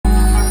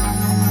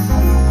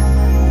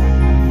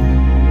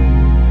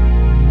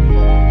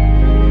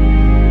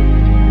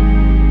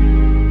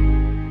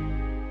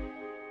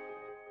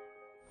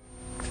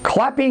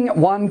Clapping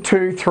 1,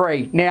 2,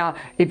 3. Now,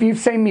 if you've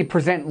seen me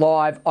present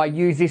live, I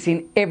use this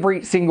in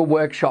every single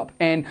workshop.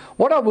 And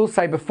what I will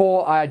say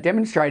before I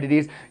demonstrate it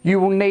is you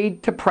will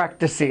need to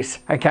practice this,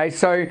 okay?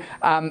 So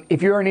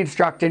if you're an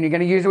instructor and you're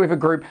going to use it with a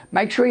group,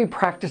 make sure you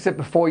practice it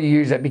before you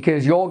use it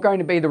because you're going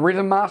to be the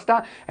rhythm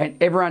master and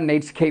everyone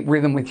needs to keep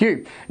rhythm with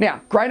you.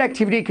 Now, great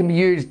activity can be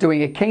used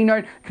doing a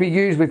keynote, can be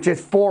used with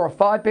just 4 or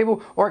 5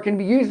 people, or it can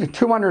be used with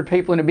 200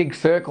 people in a big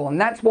circle, and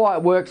that's why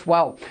it works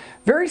well.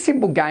 Very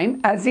simple game.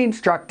 As the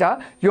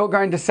instructor, you're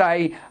going to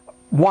say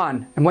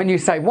 1, and when you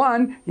say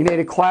 1, you need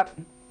to clap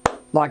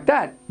like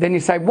that. Then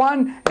you say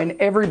 1 and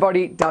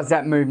everybody does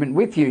that movement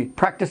with you.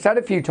 Practice that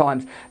a few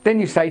times. Then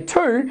you say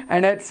 2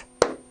 and it's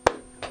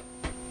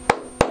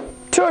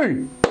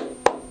 2.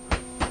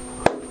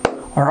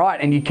 All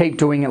right, and you keep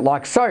doing it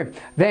like so.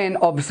 Then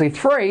obviously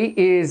 3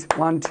 is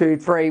 1, 2,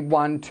 3,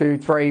 1, 2,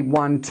 3,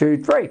 1,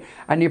 2, 3.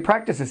 And you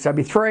practice it. So it'll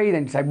be 3,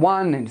 then you say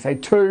 1, then you say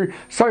 2,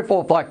 so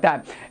forth like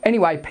that.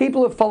 Anyway,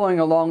 people are following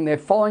along, they're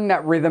following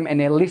that rhythm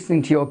and they're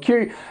listening to your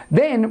cue.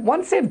 Then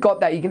once they've got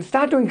that, you can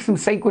start doing some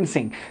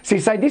sequencing. So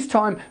you say this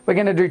time we're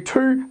going to do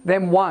 2,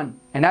 then 1.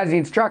 And as the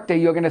instructor,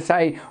 you're going to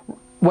say,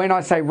 when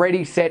I say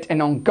ready, set,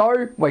 and on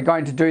go, we're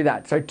going to do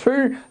that. So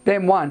 2,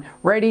 then 1.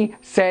 Ready,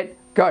 set,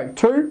 go.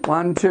 2,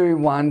 1, 2,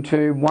 1,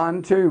 2,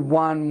 1, 2,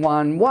 1,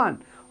 1,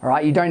 1. All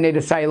right, you don't need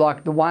to say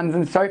like the ones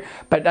and so,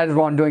 but that is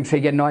what I'm doing so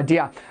you get an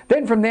idea.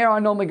 Then from there, I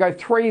normally go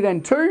 3,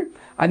 then 2.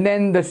 And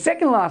then the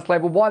second last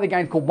level, why the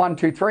game's called 1,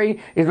 2, 3, is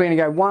we're going to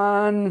go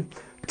 1,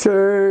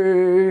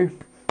 2,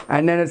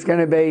 and then it's going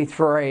to be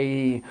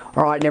 3.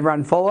 All right, and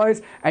everyone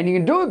follows. And you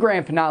can do a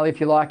grand finale if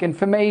you like. And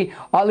for me,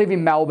 I live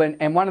in Melbourne,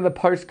 and one of the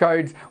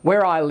postcodes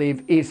where I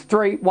live is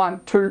 3, 1,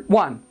 2,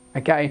 1.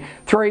 Okay,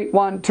 3,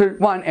 1, 2,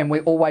 1, and we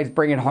always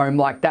bring it home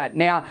like that.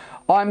 Now,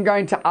 I'm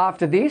going to,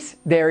 after this,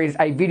 there is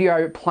a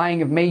video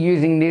playing of me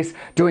using this,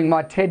 doing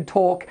my TED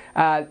Talk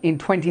in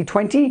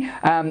 2020.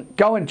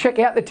 Go and check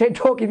out the TED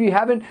Talk if you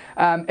haven't.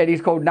 It is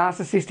called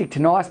Narcissistic to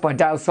Nice by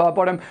Dale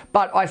Sidebottom.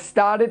 But I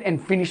started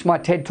and finished my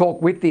TED Talk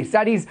with this.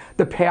 That is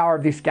the power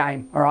of this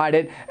game, all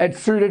right? It's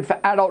suited for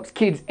adults,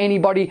 kids,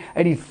 anybody.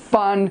 It is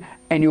fun,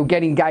 and you'll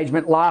get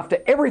engagement, laughter,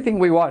 everything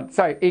we want.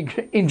 So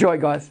enjoy,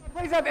 guys.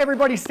 Please have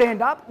everybody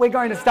stand up. We're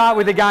going to start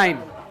with a game,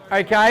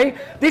 okay?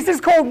 This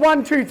is called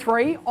 1, 2,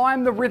 3.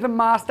 I'm the rhythm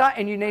master,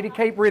 and you need to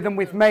keep rhythm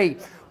with me.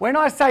 When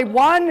I say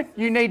 1,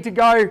 you need to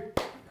go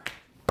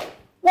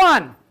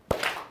 1,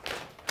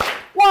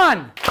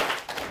 1,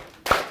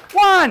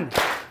 1.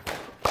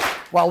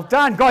 Well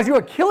done. Guys, you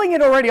are killing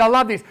it already. I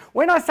love this.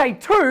 When I say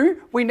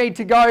 2, we need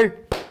to go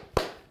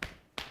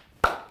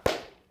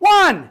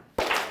 1.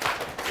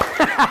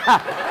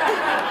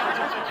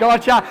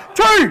 Gotcha.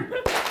 2,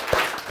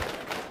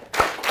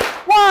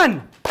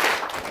 1.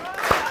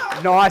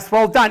 Nice,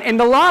 well done. And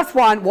the last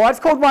one, why it's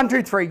called 1,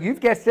 2, 3, you've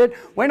guessed it.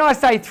 When I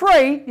say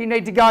 3, you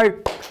need to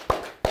go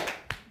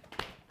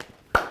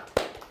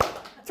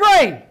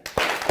 3,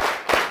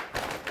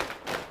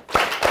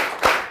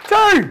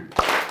 2,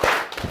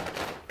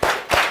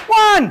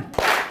 1,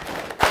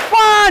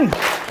 1,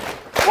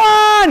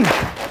 1,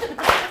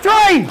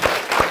 3.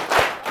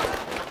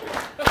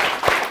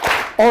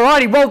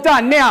 Alrighty, well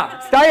done. Now,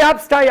 stay up,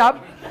 stay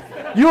up.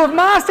 You have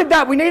mastered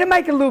that. We need to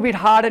make it a little bit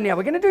harder now.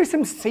 We're going to do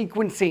some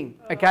sequencing,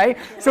 okay?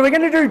 So we're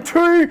going to do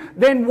 2,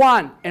 then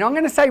 1. And I'm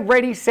going to say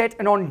ready, set,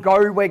 and on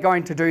go, we're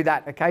going to do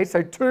that, okay?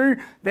 So 2,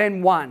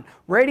 then 1.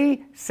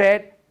 Ready,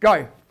 set,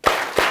 go.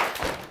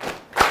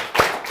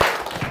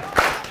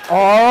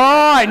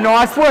 All right,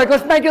 nice work.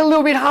 Let's make it a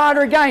little bit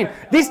harder again.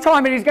 This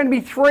time it is going to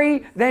be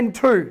 3, then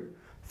 2.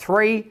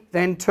 3,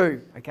 then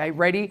 2. Okay,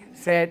 ready,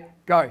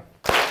 set, go.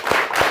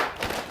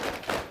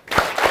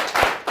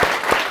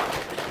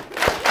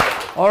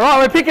 All right,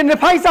 we're picking the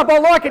pace up. I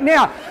like it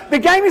now. The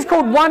game is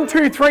called 1,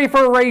 2, 3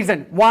 for a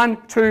reason. 1,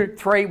 2,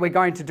 3. We're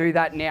going to do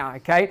that now,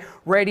 okay?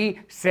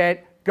 Ready,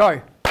 set,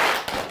 go.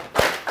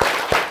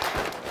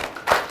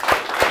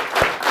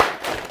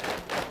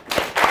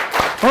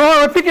 All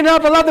right, we're picking it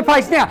up. I love the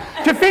pace. Now,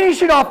 to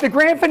finish it off, the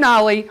grand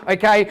finale,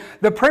 okay,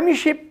 the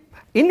premiership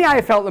in the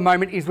AFL at the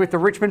moment is with the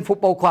Richmond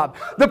Football Club.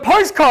 The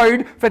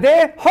postcode for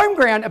their home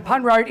ground at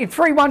Punt Road is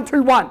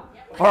 3121.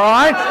 All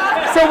right,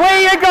 so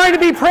we are going to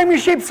be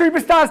premiership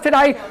superstars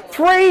today.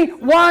 3,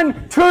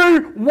 1,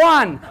 2,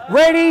 1.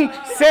 Ready,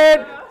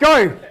 set,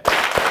 go.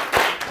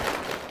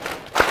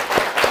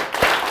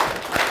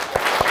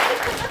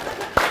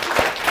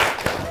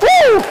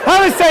 Woo!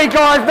 Have a seat,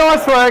 guys.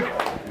 Nice work.